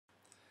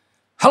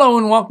Hello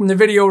and welcome to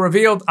Video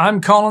Revealed. I'm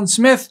Colin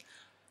Smith.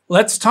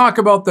 Let's talk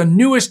about the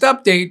newest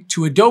update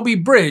to Adobe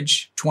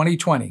Bridge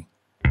 2020.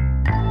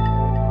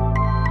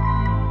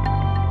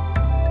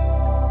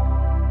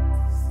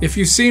 If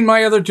you've seen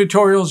my other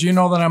tutorials, you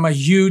know that I'm a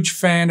huge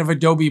fan of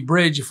Adobe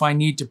Bridge. If I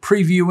need to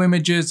preview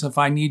images, if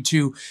I need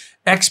to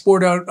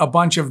export out a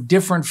bunch of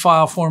different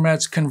file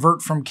formats,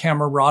 convert from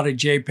Camera Raw to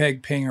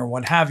JPEG, PNG, or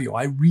what have you,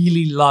 I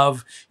really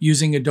love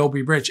using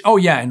Adobe Bridge. Oh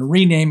yeah, and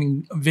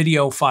renaming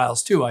video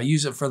files too. I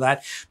use it for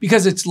that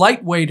because it's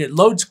lightweight, it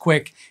loads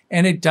quick,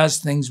 and it does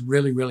things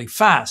really, really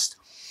fast.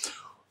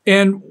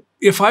 And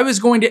if I was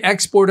going to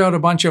export out a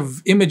bunch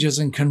of images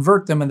and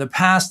convert them in the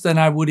past, then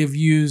I would have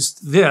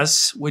used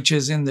this, which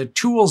is in the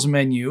Tools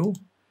menu,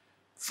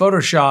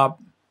 Photoshop,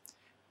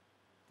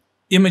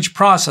 Image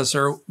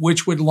Processor,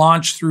 which would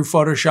launch through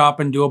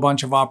Photoshop and do a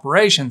bunch of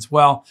operations.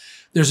 Well,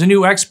 there's a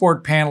new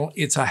export panel.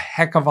 It's a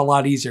heck of a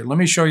lot easier. Let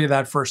me show you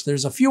that first.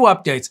 There's a few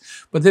updates,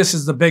 but this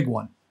is the big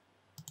one.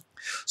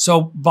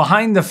 So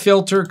behind the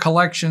filter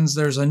collections,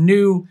 there's a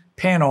new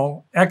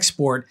panel,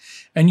 Export,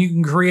 and you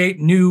can create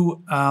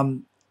new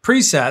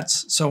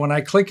presets. So when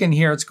I click in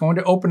here, it's going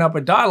to open up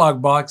a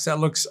dialog box that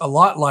looks a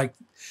lot like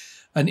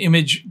an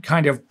image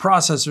kind of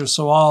processor.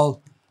 So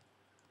I'll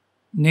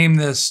name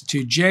this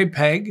to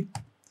JPEG.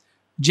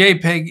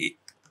 JPEG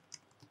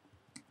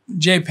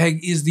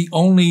is the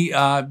only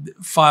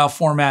file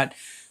format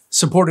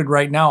supported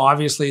right now.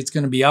 Obviously, it's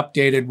going to be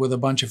updated with a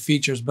bunch of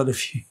features, but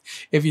if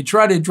you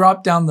try to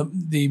drop down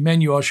the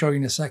menu, I'll show you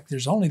in a sec,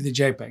 there's only the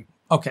JPEG.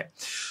 Okay,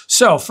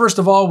 so first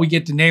of all, we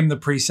get to name the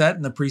preset,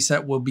 and the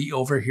preset will be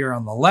over here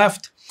on the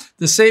left.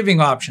 The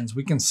saving options,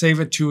 we can save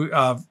it to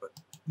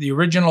the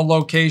original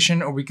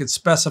location, or we could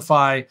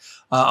specify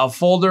a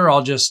folder.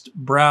 I'll just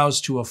browse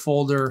to a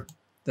folder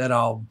that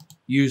I'll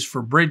use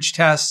for bridge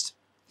test.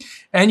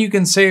 And you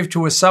can save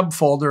to a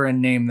subfolder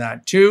and name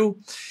that too.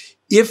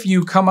 If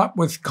you come up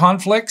with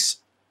conflicts,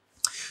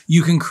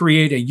 you can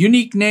create a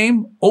unique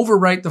name,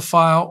 overwrite the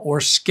file,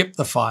 or skip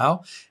the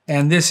file.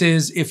 And this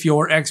is if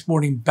you're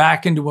exporting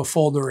back into a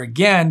folder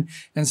again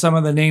and some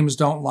of the names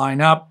don't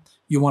line up,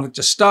 you want it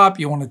to stop,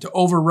 you want it to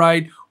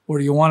overwrite, or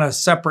you want a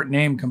separate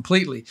name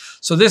completely.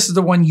 So this is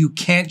the one you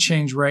can't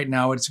change right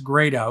now. It's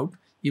grayed out,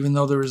 even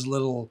though there is a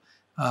little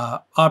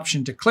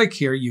option to click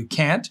here, you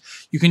can't.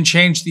 You can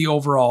change the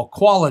overall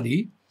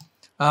quality.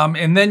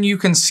 And then you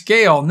can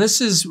scale, and this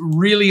is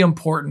really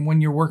important when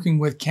you're working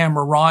with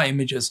Camera Raw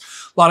images.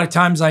 A lot of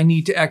times I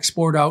need to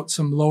export out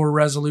some lower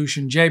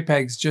resolution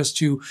JPEGs just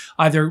to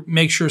either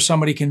make sure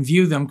somebody can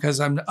view them because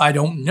I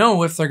don't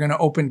know if they're going to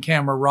open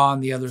Camera Raw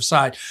on the other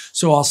side.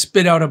 So I'll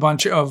spit out a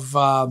bunch of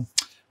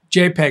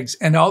JPEGs,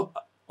 and I'll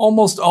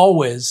almost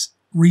always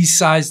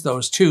resize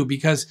those too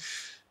because,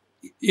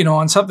 you know,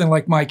 on something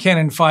like my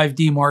Canon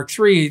 5D Mark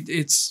III,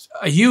 it's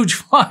a huge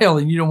file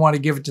and you don't want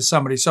to give it to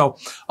somebody. So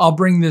I'll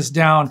bring this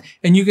down,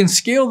 and you can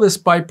scale this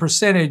by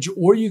percentage,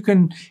 or you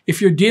can,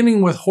 if you're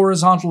dealing with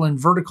horizontal and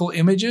vertical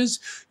images,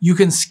 you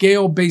can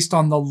scale based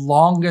on the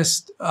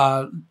longest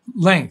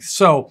length.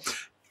 So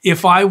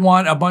if I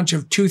want a bunch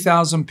of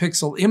 2000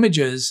 pixel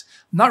images,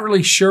 I'm not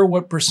really sure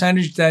what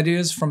percentage that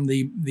is from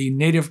the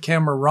native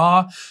Camera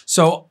Raw.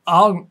 So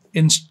I'll,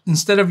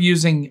 instead of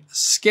using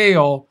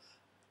scale,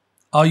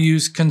 I'll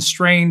use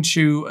constrain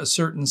to a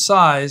certain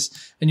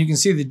size, and you can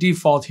see the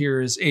default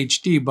here is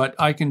HD, but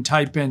I can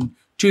type in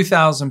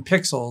 2000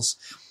 pixels.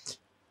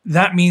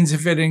 That means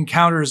if it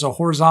encounters a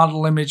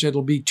horizontal image,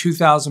 it'll be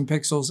 2000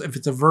 pixels. If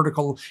it's a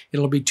vertical,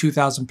 it'll be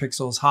 2000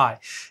 pixels high.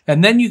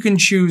 And then you can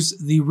choose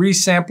the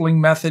resampling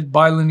method.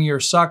 Bilinear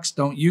sucks,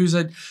 don't use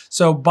it.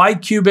 So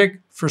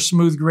bicubic for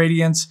smooth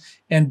gradients,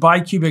 and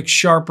bicubic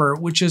sharper,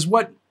 which is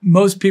what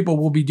most people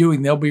will be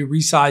doing. They'll be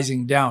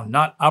resizing down,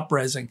 not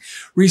upresing,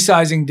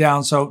 resizing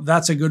down. So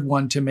that's a good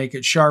one to make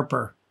it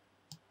sharper.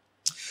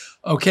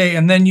 Okay,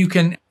 and then you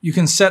can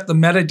set the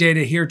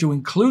metadata here to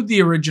include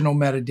the original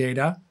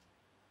metadata.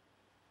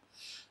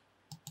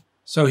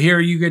 So here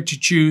you get to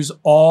choose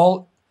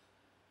all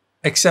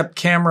except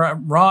camera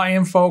raw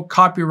info,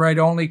 copyright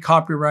only,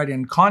 copyright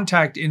and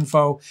contact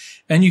info,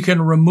 and you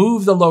can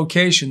remove the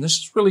location. This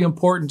is really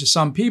important to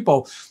some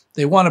people.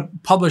 They want to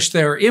publish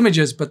their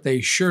images, but they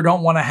sure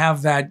don't want to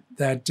have that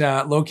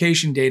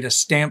location data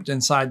stamped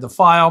inside the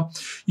file.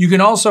 You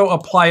can also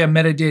apply a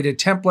metadata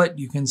template.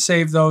 You can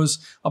save those,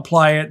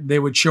 apply it. They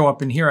would show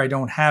up in here. I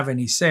don't have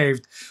any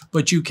saved,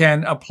 but you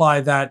can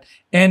apply that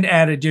and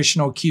add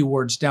additional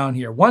keywords down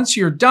here. Once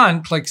you're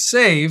done, click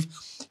Save,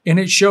 and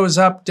it shows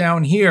up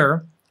down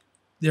here.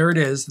 There it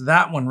is,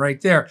 that one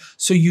right there.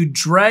 So you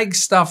drag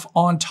stuff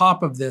on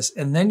top of this,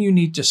 and then you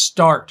need to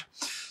start.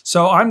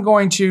 So I'm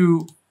going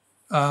to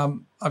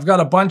I've got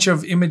a bunch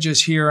of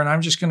images here, and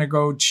I'm just going to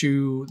go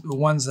to the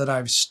ones that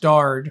I've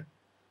starred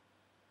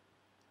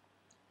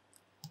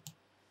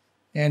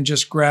and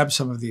just grab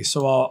some of these.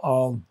 So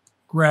I'll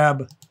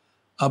grab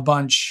a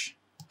bunch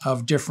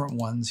of different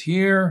ones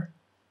here,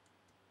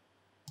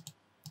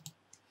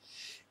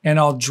 and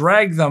I'll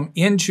drag them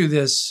into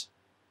this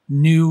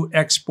new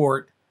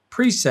export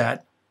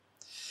preset.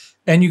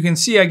 And you can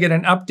see I get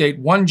an update,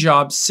 1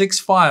 job, 6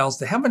 files.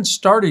 They haven't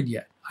started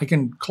yet. I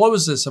can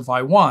close this if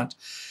I want.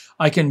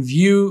 I can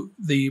view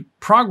the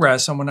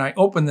progress, and when I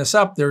open this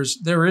up, there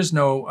is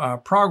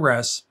no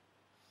progress.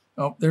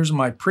 Oh, there's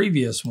my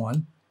previous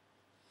one.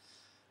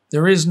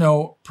 There is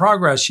no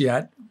progress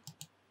yet.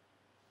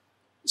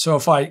 So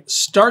if I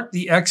start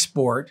the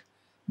export,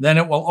 then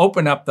it will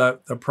open up the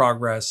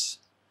progress.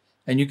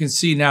 And you can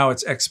see now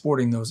it's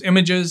exporting those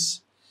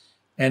images.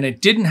 And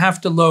it didn't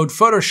have to load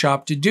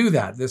Photoshop to do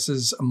that. This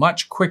is a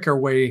much quicker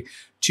way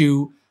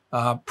to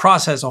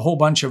process a whole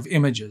bunch of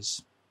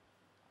images.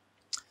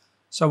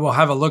 So we'll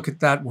have a look at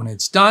that when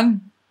it's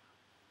done.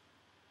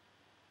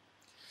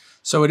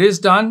 So it is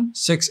done,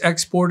 6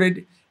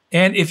 exported.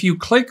 And if you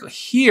click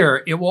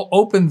here, it will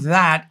open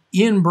that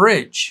in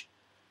Bridge.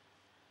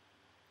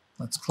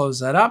 Let's close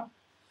that up.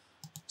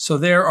 So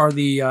there are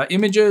the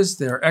images,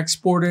 they're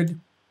exported.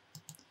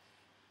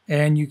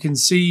 And you can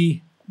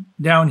see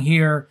down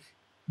here,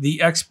 the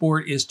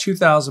export is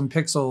 2000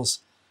 pixels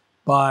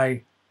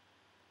by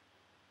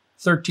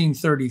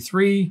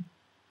 1333.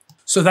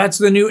 So that's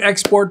the new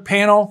export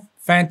panel.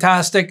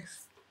 Fantastic.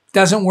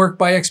 Doesn't work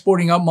by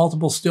exporting out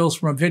multiple stills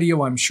from a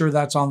video. I'm sure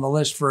that's on the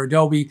list for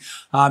Adobe.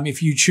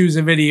 If you choose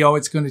a video,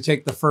 it's going to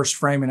take the first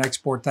frame and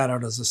export that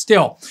out as a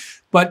still.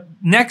 But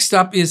next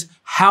up is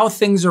how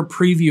things are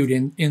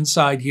previewed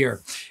inside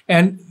here.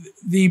 And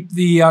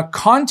the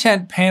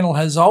content panel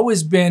has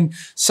always been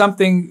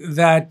something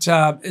that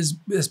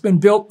has been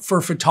built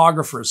for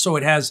photographers. So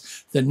it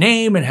has the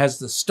name, it has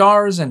the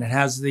stars, and it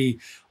has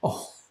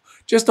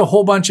just a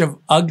whole bunch of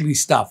ugly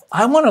stuff.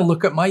 I want to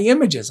look at my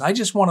images. I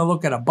just want to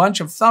look at a bunch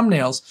of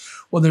thumbnails.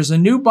 Well, there's a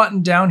new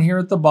button down here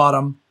at the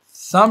bottom,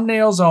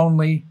 thumbnails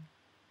only.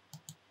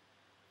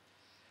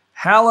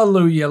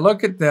 Hallelujah,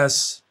 look at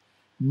this.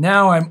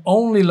 Now I'm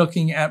only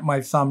looking at my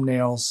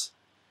thumbnails,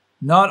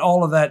 not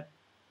all of that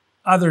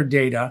other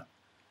data.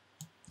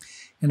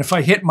 And if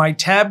I hit my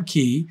tab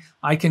key,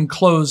 I can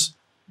close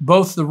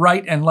both the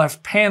right and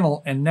left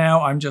panel. And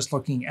now I'm just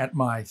looking at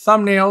my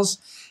thumbnails.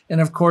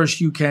 And of course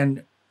you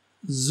can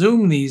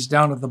zoom these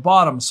down at the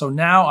bottom. So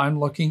now I'm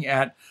looking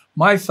at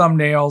my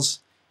thumbnails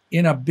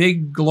in a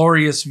big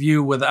glorious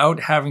view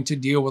without having to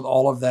deal with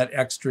all of that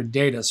extra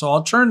data. So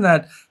I'll turn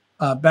that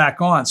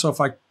back on. So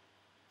if I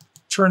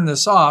turn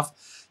this off,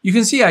 you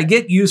can see I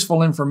get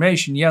useful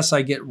information. Yes,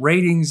 I get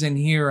ratings in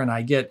here and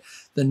I get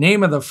the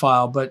name of the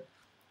file, but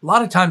a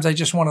lot of times I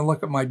just want to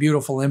look at my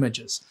beautiful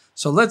images.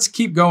 So let's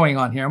keep going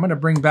on here. I'm going to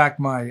bring back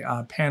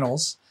my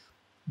panels.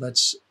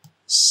 Let's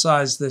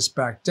size this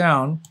back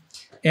down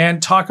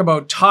and talk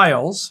about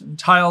tiles. And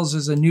tiles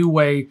is a new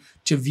way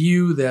to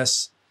view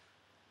this,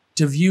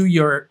 to view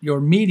your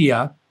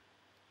media.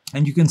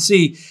 And you can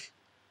see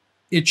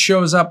it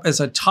shows up as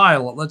a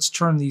tile. Let's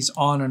turn these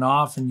on and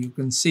off, and you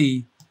can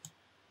see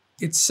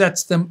it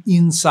sets them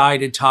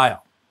inside a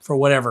tile for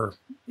whatever,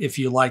 if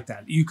you like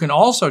that. You can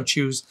also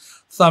choose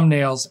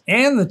thumbnails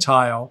and the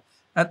tile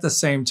at the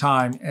same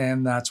time,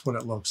 and that's what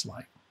it looks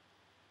like.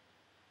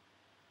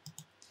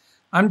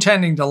 I'm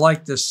tending to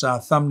like this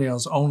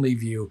thumbnails only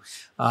view.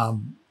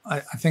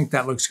 I think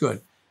that looks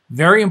good.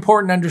 Very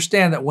important to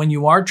understand that when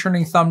you are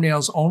turning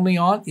thumbnails only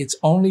on, it's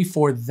only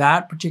for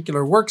that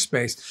particular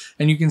workspace.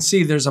 And you can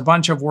see there's a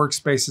bunch of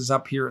workspaces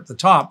up here at the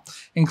top,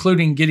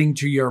 including getting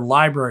to your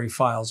library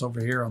files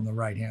over here on the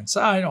right-hand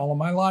side, all of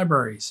my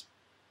libraries.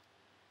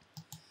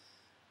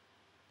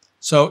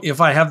 So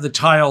if I have the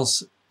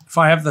tiles, if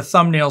I have the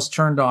thumbnails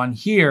turned on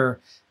here,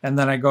 and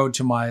then I go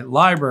to my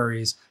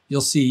libraries,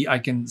 you'll see I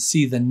can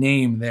see the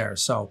name there.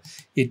 So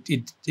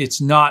it's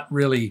not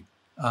really,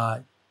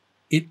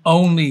 it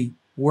only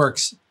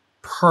works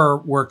per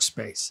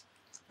workspace,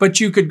 but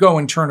you could go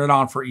and turn it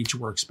on for each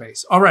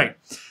workspace. All right,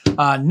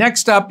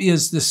 next up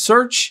is the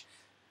search.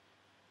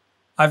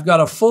 I've got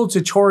a full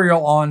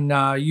tutorial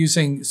on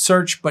using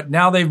search, but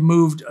now they've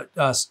moved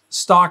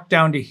stock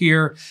down to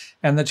here,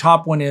 and the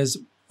top one is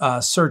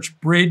search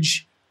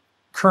Bridge,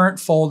 current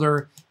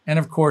folder, and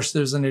of course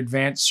there's an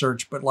advanced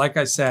search. But like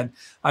I said,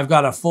 I've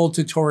got a full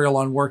tutorial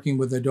on working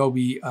with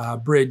Adobe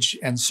Bridge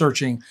and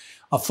searching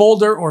a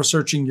folder or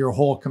searching your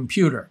whole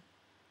computer.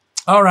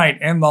 All right,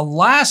 and the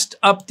last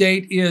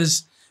update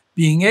is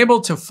being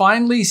able to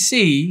finally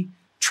see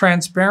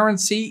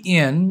transparency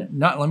in,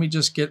 let me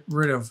just get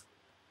rid of,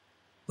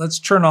 let's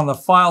turn on the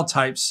file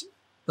types.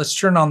 Let's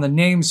turn on the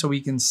name so we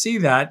can see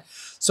that.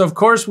 So of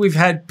course we've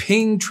had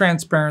ping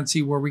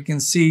transparency where we can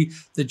see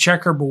the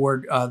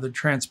checkerboard, the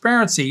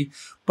transparency,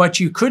 but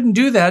you couldn't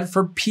do that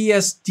for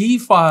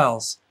PSD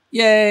files.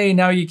 Yay,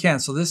 now you can.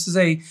 So this is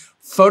a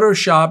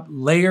Photoshop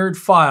layered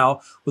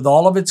file with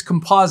all of its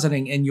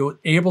compositing, and you're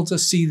able to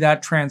see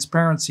that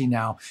transparency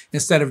now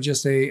instead of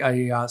just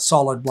a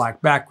solid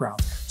black background.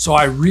 So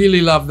I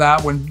really love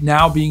that one,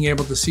 now being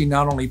able to see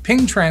not only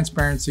ping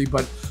transparency,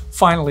 but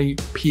finally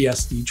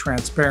PSD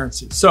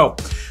transparency. So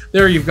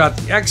there you've got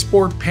the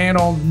export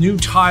panel, new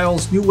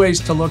tiles, new ways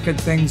to look at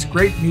things,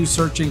 great new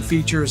searching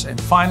features, and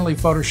finally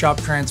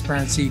Photoshop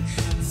transparency.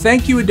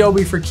 Thank you,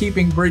 Adobe, for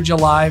keeping Bridge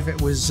alive. It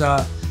was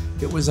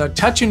a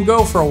touch and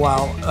go for a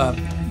while,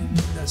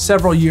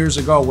 several years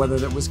ago whether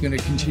that was going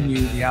to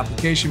continue the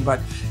application, but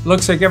it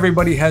looks like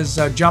everybody has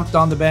jumped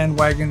on the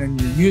bandwagon and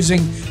you're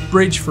using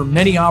Bridge for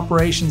many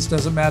operations.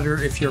 Doesn't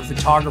matter if you're a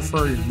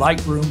photographer,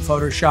 Lightroom,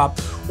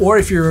 Photoshop, or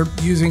if you're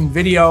using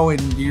video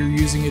and you're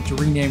using it to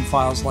rename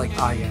files like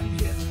I am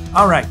here.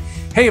 All right.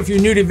 Hey, if you're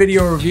new to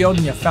Video Revealed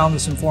and you found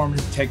this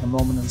informative, take a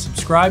moment and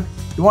subscribe.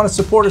 If you want to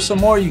support us some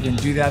more, you can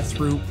do that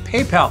through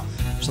PayPal.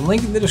 There's a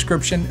link in the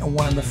description and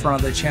one in the front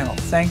of the channel.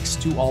 Thanks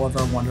to all of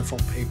our wonderful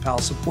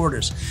PayPal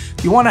supporters.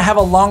 If you want to have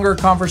a longer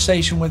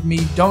conversation with me,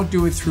 don't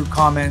do it through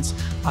comments.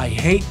 I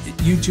hate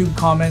YouTube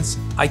comments.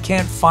 I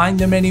can't find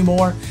them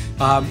anymore.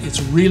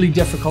 It's really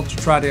difficult to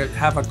try to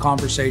have a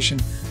conversation.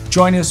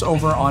 Join us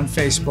over on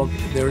Facebook.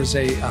 There is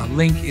a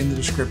link in the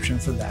description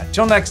for that.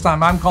 Till next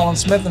time, I'm Colin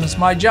Smith, and it's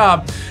my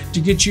job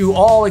to get you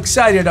all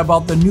excited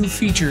about the new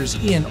features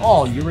in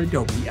all your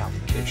Adobe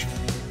applications.